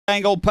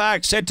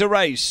Angle-Park, set to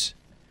race.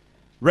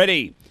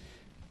 Ready.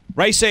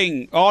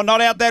 Racing. Oh,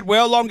 not out that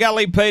well. Long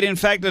Gully Pete, in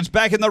fact, it's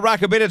back in the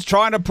ruck a bit. It's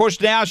trying to push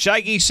now.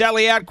 Shaky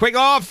Sally out quick.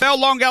 Oh, fell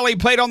Long Gully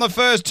Pete on the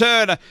first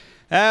turn.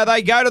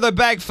 They go to the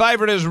back.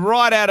 Favourite is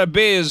right out of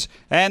biz.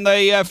 And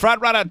the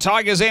front runner,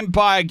 Tigers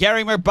Empire.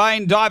 Gary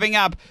McBain diving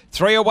up.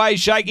 3 away,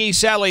 Shaky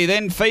Sally.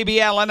 Then Phoebe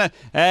Allen.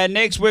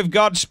 Next, we've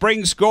got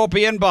Spring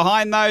Scorpion.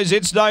 Behind those,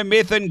 It's No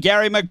Myth and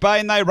Gary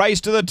McBain. They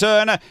race to the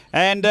turn.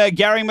 And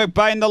Gary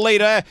McBain, the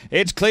leader.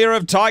 It's clear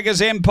of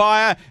Tigers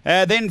Empire.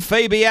 Then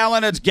Phoebe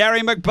Allen. It's Gary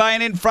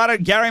McBain in front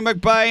of Gary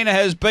McBain.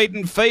 Has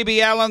beaten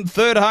Phoebe Allen.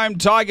 Third home,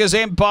 Tigers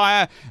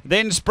Empire.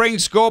 Then Spring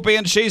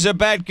Scorpion. She's a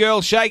bad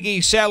girl. Shaky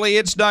Sally.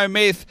 It's No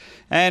Myth.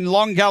 And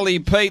Long Gully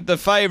Pete, the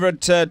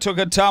favourite, took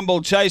a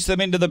tumble, chased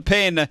them into the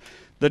pen.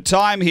 The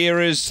time here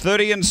is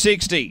 30 and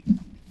 60.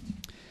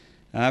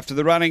 After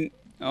the running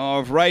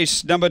of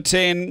race number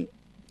 10,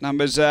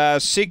 numbers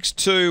 6,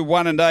 2,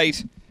 1 and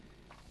 8.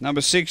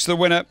 Number 6, the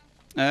winner,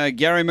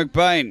 Gary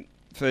McBain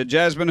for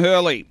Jasmine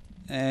Hurley,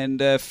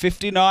 and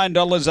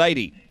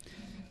 $59.80.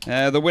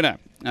 The winner,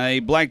 a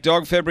black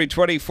dog, February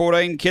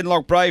 2014,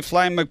 Kinloch Brave,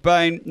 Flame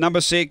McBain, number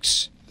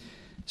 6.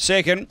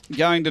 Second,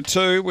 going to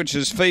 2, which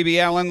is Phoebe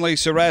Allen,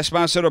 Lisa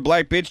Rasmussen, a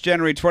black bitch,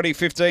 January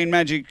 2015,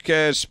 Magic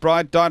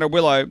Sprite, Dinah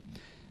Willow.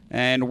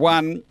 And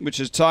 1,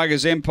 which is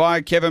Tigers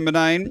Empire, Kevin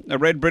Manane, a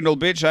red brindle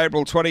bitch,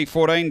 April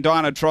 2014,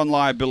 Dynatron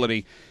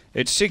Liability.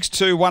 It's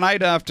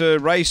 6-2-1-8 after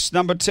race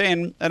number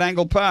 10 at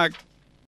Angle Park.